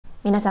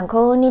皆さん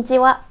こんにち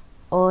は、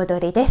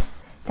Odori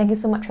desu. Thank you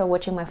so much for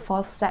watching my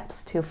 4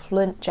 steps to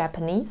fluent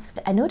Japanese.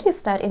 I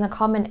noticed that in the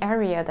comment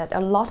area that a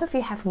lot of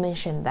you have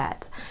mentioned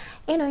that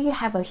you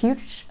have a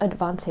huge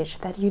advantage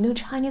that you know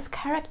Chinese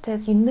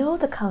characters, you know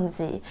the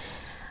kanji.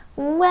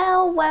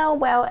 Well,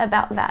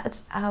 about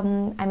that.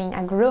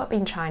 I grew up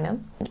in China.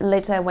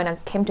 Later, when I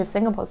came to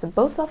Singapore, so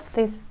both of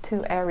these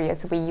two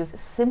areas, we use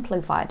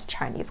simplified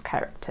Chinese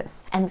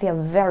characters. And they are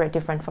very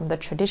different from the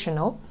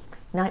traditional.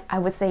 Now, I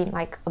would say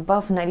like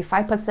above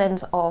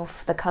 95%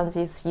 of the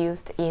kanjis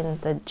used in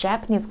the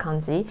Japanese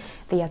kanji,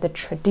 they are the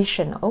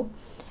traditional,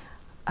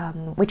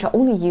 which are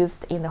only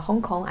used in the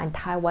Hong Kong and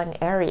Taiwan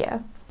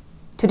area.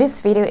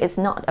 Today's video is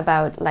not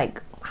about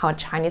like how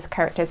Chinese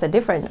characters are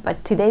different,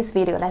 but today's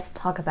video, let's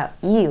talk about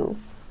you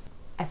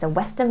as a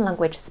Western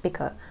language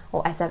speaker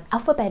or as an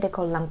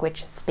alphabetical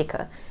language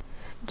speaker.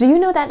 Do you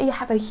know that you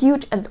have a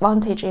huge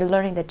advantage in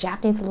learning the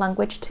Japanese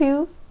language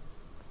too?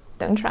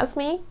 Don't trust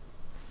me?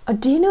 Or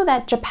do you know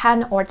that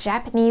Japan or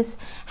Japanese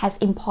has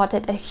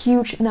imported a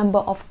huge number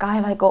of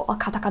gailaigo or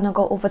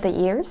katakana-go over the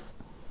years?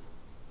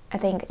 I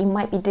think it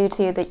might be due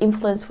to the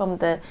influence from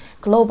the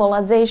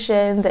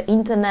globalization, the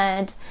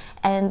internet,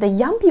 and the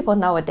young people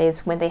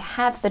nowadays, when they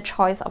have the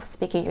choice of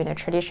speaking in a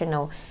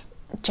traditional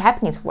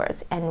Japanese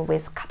words and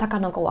with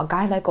katakana-go or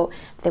gailaigo,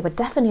 they would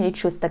definitely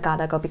choose the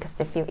gailaigo because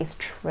they feel it's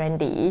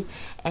trendy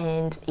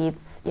and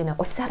it's,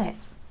 oshare,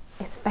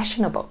 it's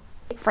fashionable.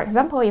 For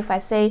example, if I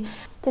say,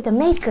 ちょっと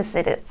メイク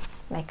する,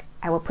 like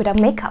I will put on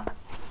makeup.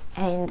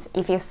 And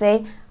if you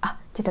say,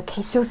 ちょっと化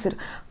粧する,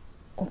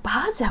 お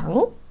ばあちゃん?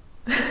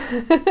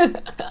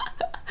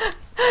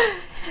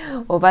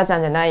 おばあちゃ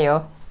んじゃない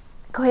よ。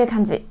こういう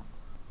感じ.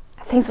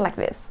 Things like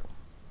this.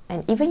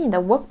 And even in the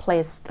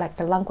workplace, like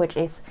the language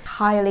is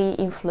highly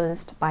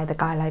influenced by the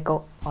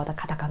gailaigo or the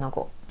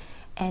katakana-go.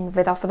 And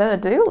without further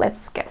ado,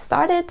 let's get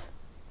started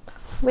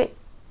with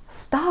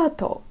スター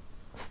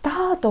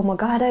トも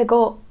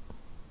gailaigo.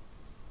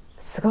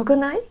 すごく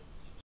ない?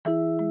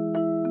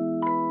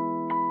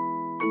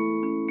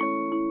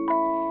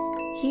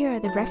 Here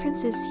are the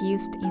references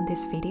used in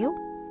this video.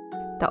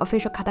 The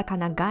official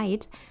katakana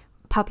guide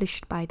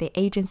published by the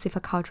Agency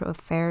for Cultural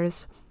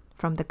Affairs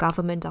from the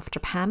government of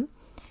Japan,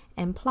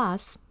 and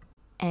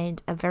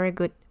a very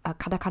good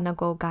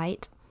katakana-go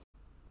guide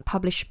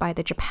published by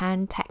the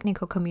Japan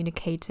Technical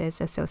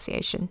Communicators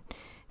Association.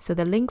 So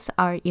the links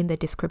are in the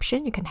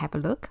description, you can have a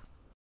look.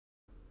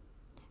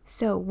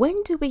 So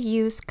when do we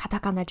use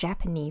katakana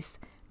Japanese,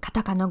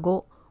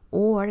 katakana-go,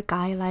 or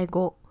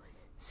gailaigo?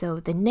 So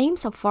the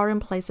names of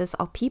foreign places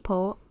or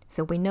people,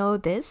 so we know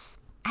this.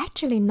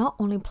 Actually, not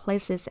only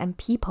places and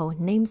people,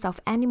 names of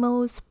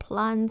animals,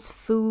 plants,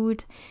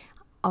 food,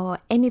 or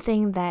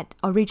anything that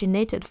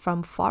originated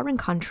from foreign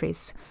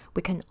countries,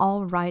 we can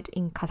all write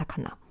in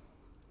katakana.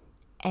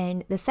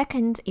 And the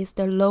second is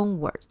the loan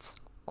words,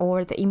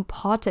 or the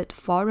imported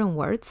foreign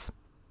words,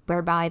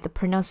 whereby the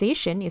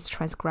pronunciation is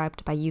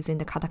transcribed by using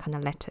the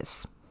katakana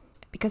letters.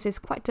 Because it's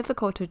quite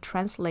difficult to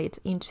translate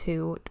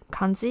into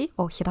kanji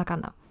or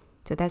hiragana.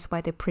 So that's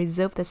why they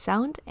preserve the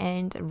sound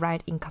and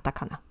write in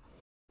katakana.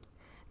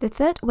 The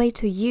third way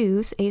to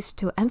use is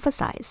to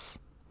emphasize.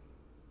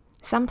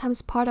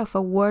 Sometimes part of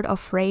a word or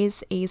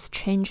phrase is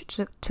changed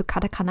to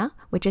katakana,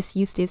 we just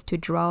use this to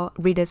draw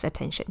readers'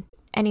 attention.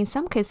 And in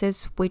some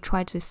cases, we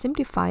try to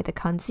simplify the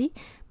kanji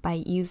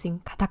by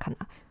using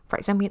katakana. For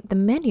example, the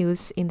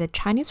menus in the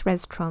Chinese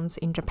restaurants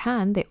in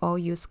Japan, they all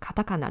use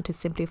katakana to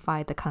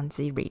simplify the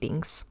kanji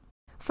readings.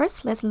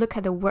 First, let's look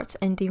at the words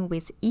ending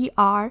with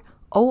er,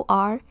 or,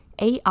 ar,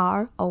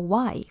 or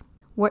y.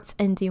 Words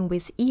ending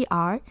with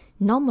er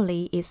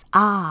normally is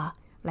ah,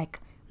 like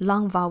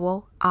long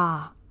vowel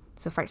ah.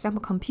 So for example,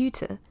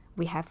 computer,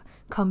 we have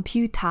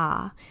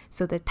computer.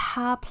 So the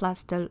ta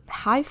plus the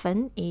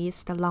hyphen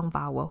is the long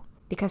vowel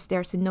because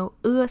there's no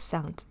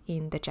sound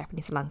in the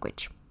Japanese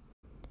language.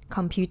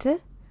 Computer,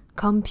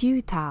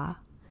 computer.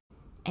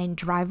 And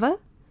driver,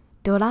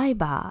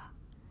 doraiba,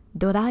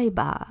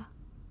 doraiba.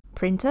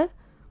 Printer,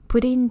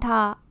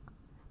 purinta,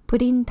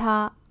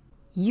 purinta.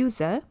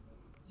 User,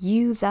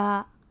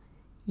 user,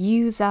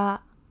 user.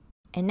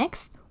 And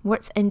next,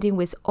 words ending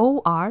with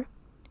or,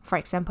 for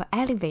example,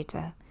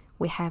 elevator,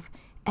 we have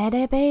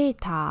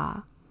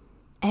elevator,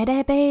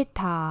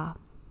 elevator.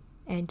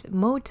 And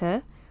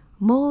motor,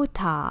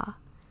 motor,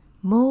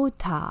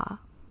 motor.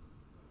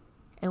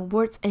 And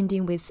words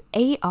ending with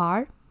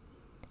ar,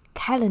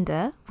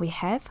 calendar, we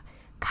have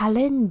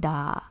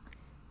calendar,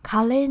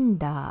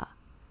 calendar.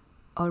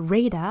 Or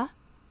radar,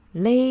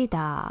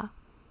 radar,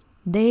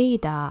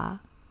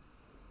 radar.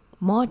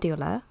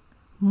 Modular,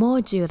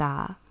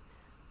 modular,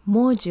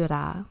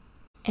 modular.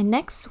 And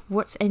next,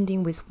 words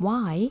ending with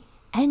y,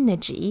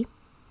 energy,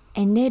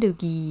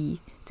 energy.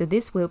 So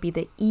this will be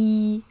the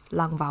e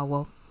long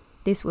vowel.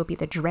 This will be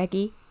the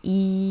draggy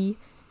e.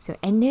 So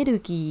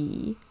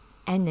energy,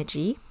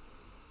 energy.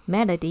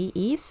 Melody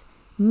is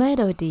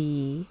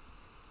melody,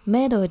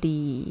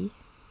 melody.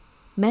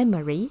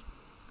 Memory,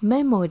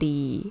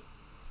 memory,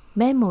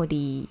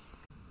 memory.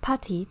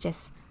 Party,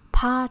 just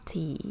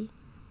party,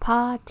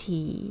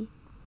 party.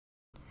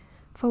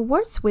 For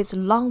words with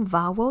long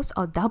vowels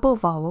or double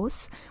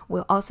vowels,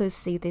 we'll also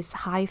see this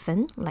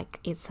hyphen, like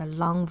it's a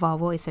long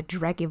vowel, it's a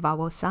draggy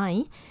vowel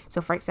sign.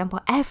 So for example,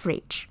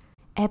 average,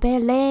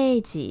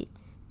 average,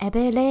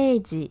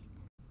 average.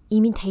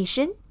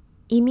 Imitation,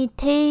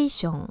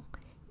 imitation,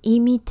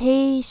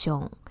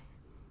 imitation.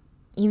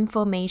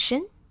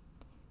 Information,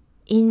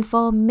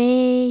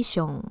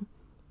 information,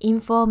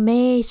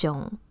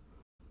 information.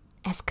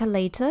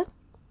 Escalator,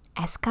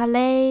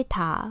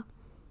 escalator,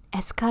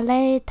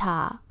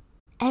 escalator.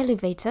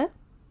 Elevator,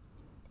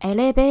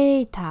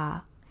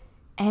 elevator,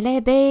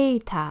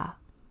 elevator.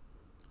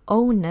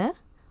 Owner,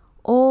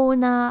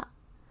 owner,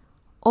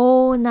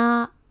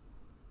 owner.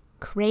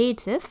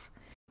 Creative,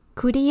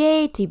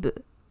 creative,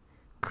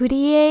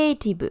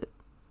 creative.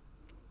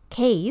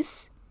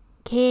 Case,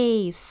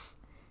 case,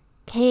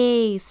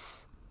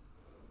 case.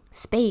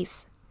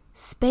 Space,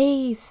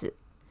 space,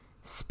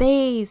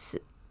 space.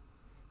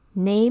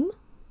 Name,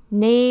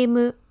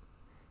 name,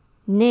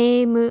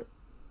 name.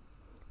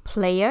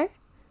 Player,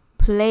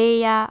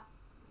 player,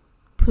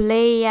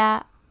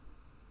 player.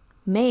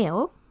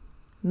 Mail,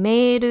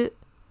 mail,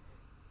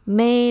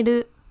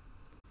 mail.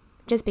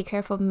 Just be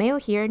careful, mail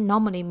here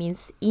normally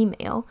means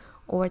email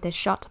or the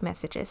short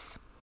messages.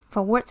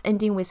 For words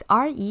ending with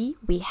re,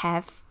 we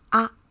have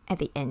a at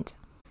the end.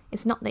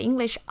 It's not the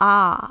English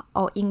R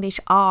or English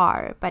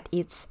R, but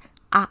it's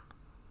a.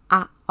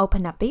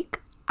 Open up big,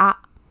 a.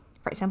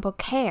 For example,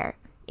 care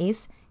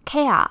is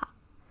care,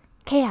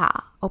 care.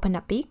 Open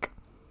up big.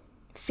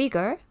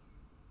 Figure,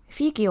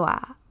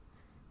 figure,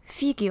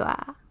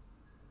 figure.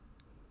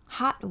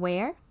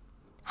 Hardware,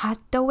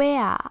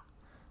 hardware,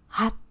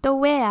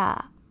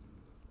 hardware.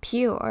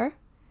 Pure,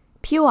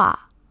 pure,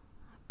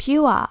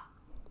 pure.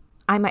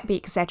 I might be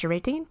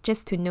exaggerating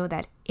just to know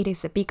that it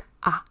is a big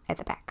a at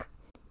the back.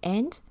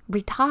 And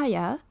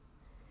retire,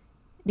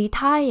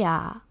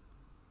 retire,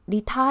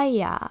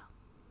 retire.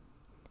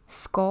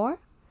 Score,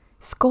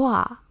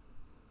 score,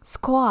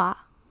 score.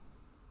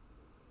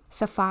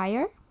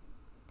 Sapphire,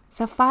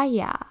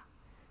 sapphire,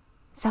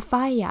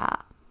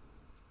 sapphire.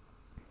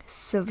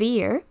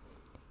 Severe,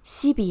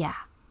 severe,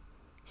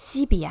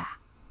 severe.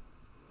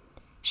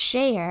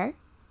 Share,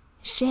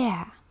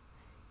 share,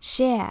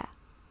 share.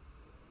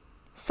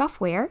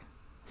 Software,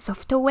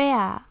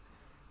 software,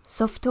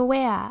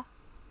 software.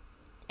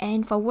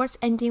 And for words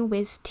ending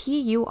with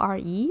ture or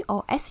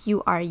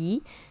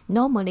sure,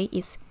 normally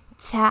it's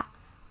cha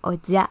or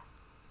ja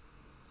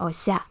or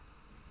xia.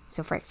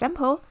 So for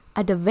example,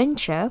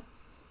 adventure,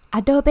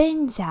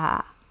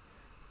 adventure,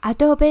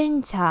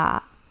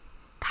 adventure.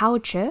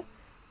 Culture,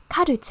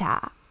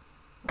 culture,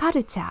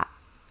 culture.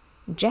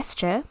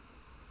 Gesture,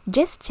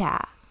 gesture,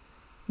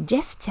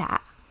 gesture.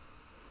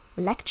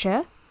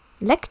 Lecture,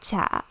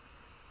 lecture,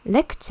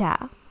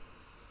 lecture.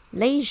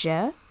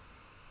 Leisure,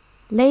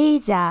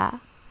 leisure,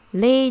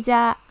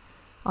 leisure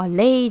or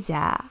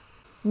leisure.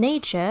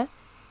 Nature,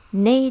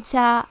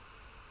 nature,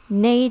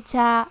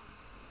 nature.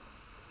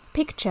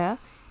 Picture,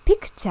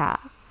 picture,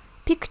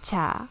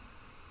 picture,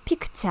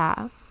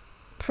 picture.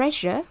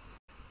 Pressure,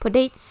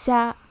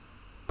 pressure,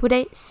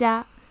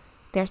 pressure.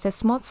 There's a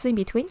small C in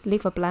between,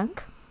 leave a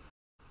blank.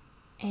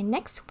 And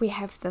next we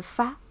have the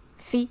fa,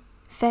 fi,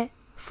 fe,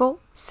 fo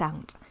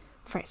sound.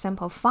 For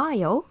example,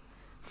 file,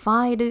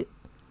 file,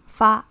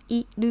 file,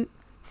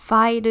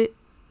 file,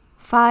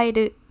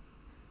 file.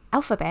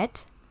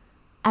 Alphabet,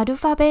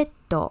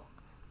 alphabetto,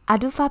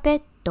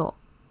 alphabetto.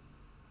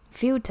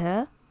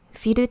 Filter,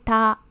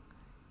 filter,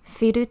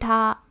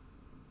 filter.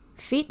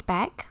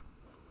 Feedback,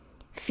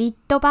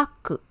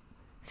 feedback,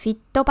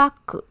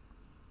 feedback.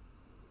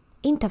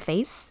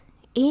 Interface,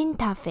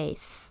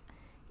 interface,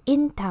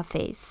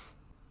 interface.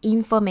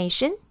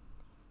 Information,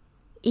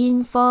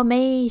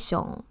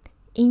 information,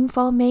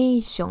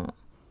 information.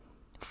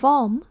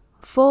 Form,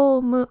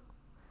 form,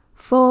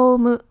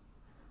 form.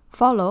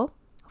 Follow,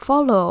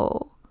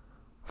 follow,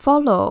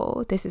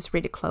 follow. This is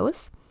really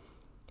close.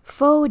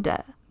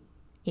 Folder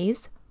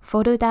is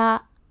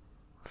folder,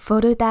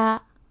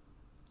 folder.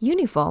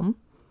 Uniform,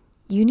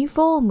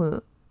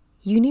 uniform,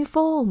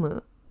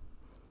 uniform.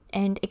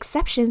 And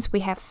exceptions, we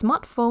have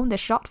smartphone. The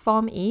short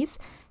form is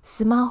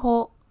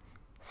스마호,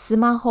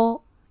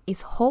 스마호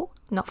is ho,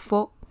 not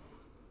fo.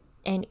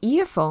 And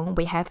earphone,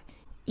 we have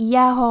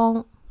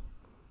이어폰,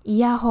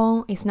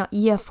 이어폰 is not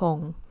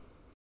earphone.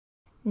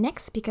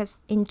 Next, because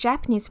in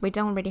Japanese we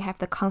don't really have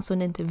the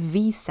consonant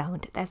V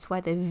sound, that's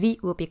why the V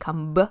will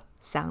become B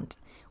sound.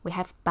 We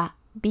have ba,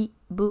 bi,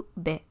 bu,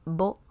 be,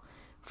 bo.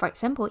 For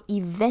example,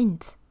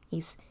 event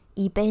is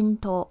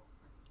이벤토,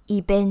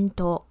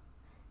 이벤토.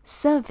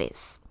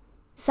 Service,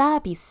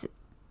 service,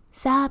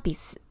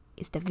 service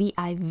is the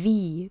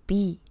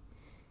V-I-V-B.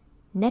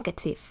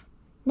 Negative,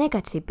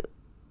 negative,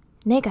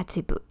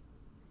 negative.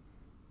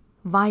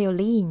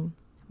 Violin,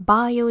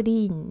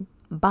 violin,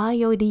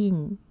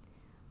 violin.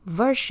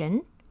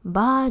 Version,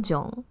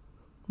 version,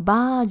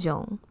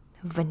 version.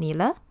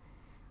 Vanilla,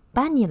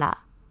 vanilla,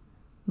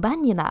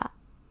 vanilla.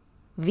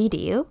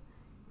 Video,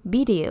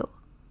 video,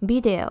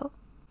 video.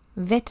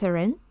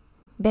 Veteran,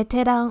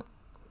 veteran,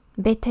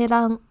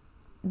 veteran,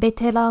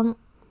 veteran.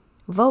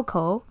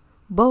 vocal,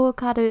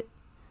 vocal,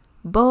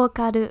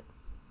 vocal,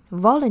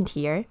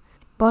 volunteer,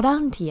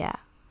 volunteer,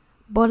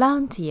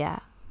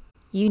 volunteer,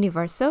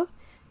 universal,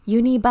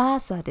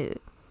 universal,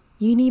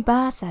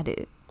 universal,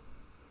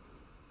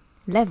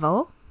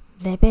 level,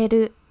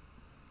 level,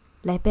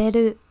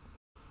 level.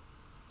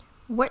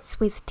 Words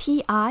with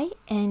ti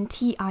and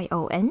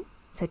tion.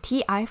 So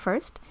ti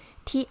first.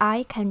 Ti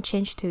can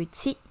change to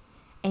chi,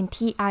 and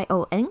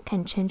tion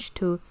can change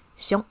to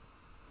xiong.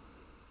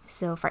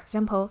 So for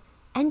example,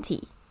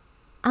 anti,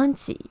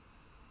 anti,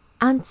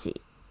 anti.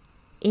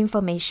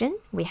 Information,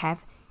 we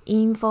have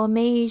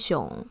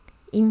information,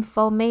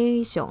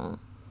 information.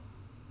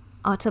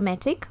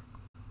 Automatic,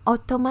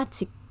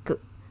 automatic,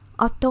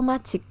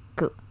 automatic.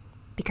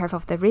 Be careful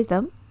of the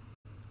rhythm.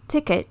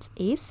 Ticket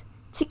is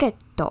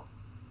chiketto,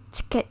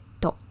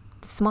 chiketto.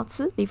 The small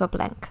t, leave a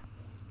blank.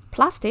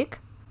 Plastic,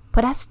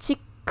 plastic,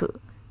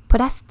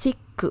 plastic.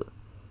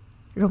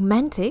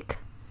 Romantic,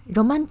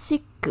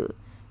 romantic,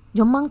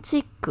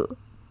 romantic,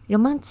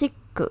 romantic.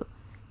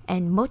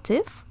 And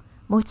motive,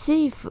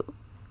 motif,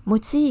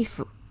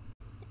 motif.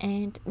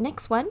 And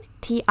next one,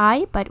 ti,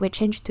 but we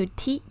change to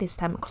t this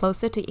time,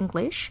 closer to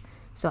English.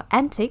 So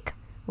antique,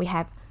 we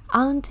have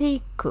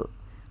antique,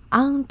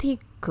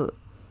 antique.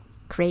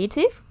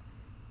 Creative,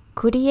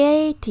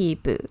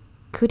 creative,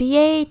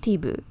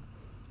 creative,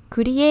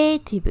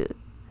 creative.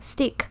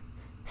 Stick,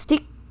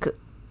 stick,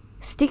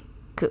 stick.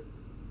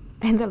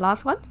 And the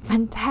last one,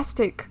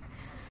 fantastic,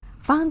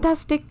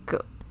 fantastic,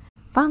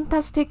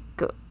 fantastic.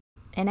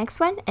 And next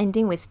one,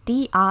 ending with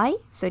di.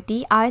 So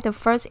di, the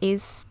first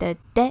is the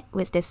de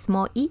with the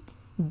small e,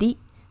 d.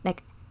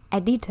 Like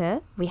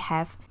editor, we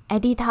have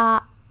editor,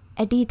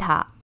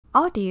 editor.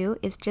 Audio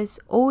is just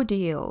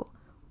audio,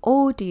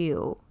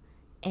 audio.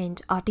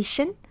 And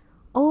audition,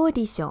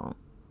 audition,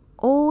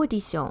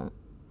 audition.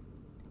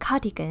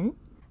 Cardigan,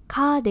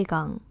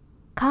 cardigan,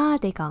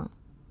 cardigan.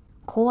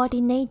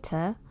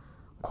 Coordinator,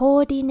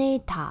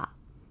 coordinator,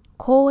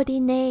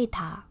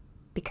 coordinator.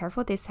 Be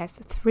careful, this has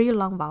 3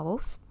 long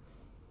vowels.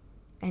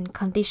 And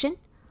condition,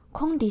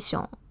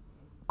 condition,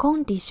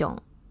 condition.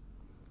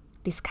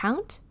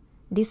 Discount,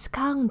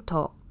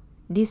 discounto,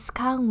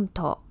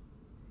 discounto.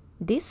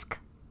 Disc,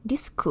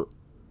 discu,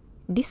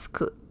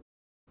 discu.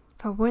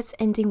 For words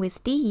ending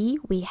with de,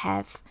 we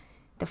have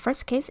the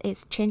first case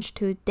is changed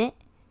to de.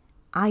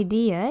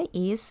 Idea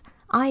is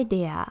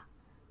idea,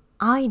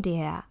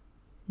 idea.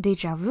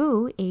 Deja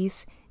vu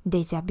is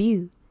déjà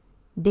vu,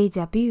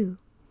 déjà vu.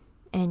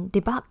 And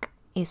debug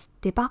is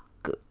debug,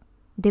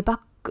 debug.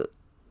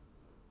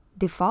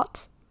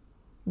 Default,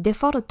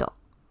 defaulto,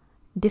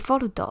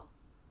 defaulto.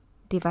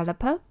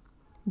 Developer,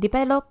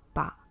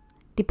 developer,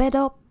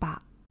 developer.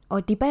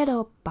 Or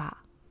developer,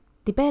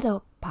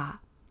 developer.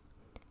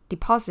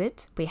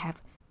 Deposit, we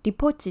have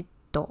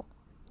deposito,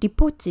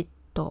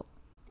 deposito.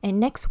 And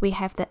next we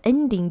have the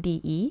ending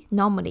de.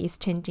 Normally it's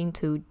changing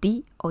to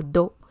d or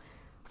do.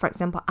 For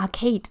example,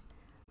 arcade,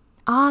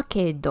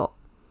 arcado,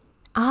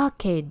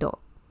 arcado.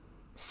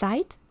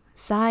 Site,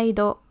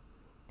 sido,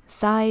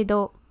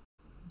 sido.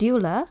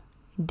 Dealer,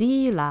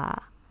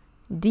 dealer,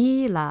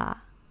 dealer.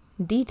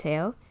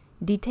 Detail,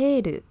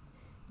 detail,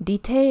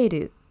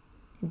 detail.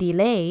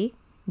 Delay,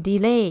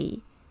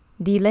 delay,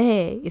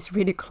 delay. Is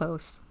really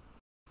close.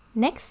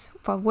 Next,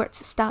 for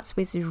words starts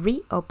with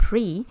re or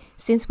pre,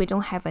 since we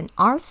don't have an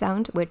R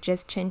sound, we'll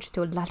just change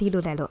to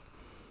lalilulelo.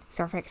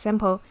 So for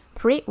example,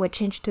 pre will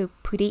change to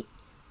puri,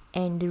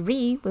 and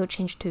re will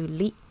change to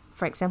li.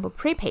 For example,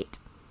 prepaid,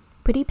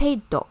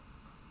 prepaido,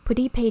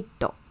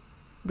 prepaido.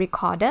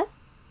 Recorder,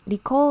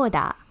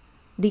 recorder,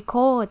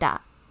 recorder.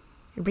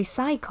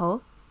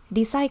 Recycle,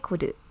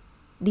 recycled,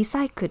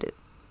 recycled.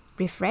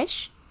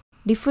 Refresh,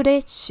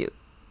 refresh,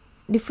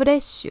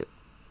 refresh.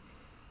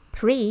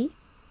 Pre,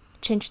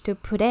 change to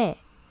pre.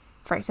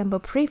 For example,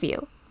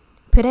 preview,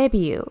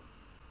 preview,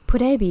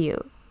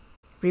 preview.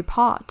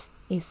 Report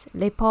is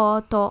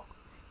reporto,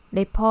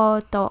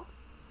 reporto.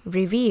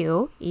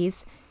 Review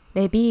is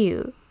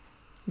review,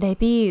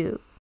 review.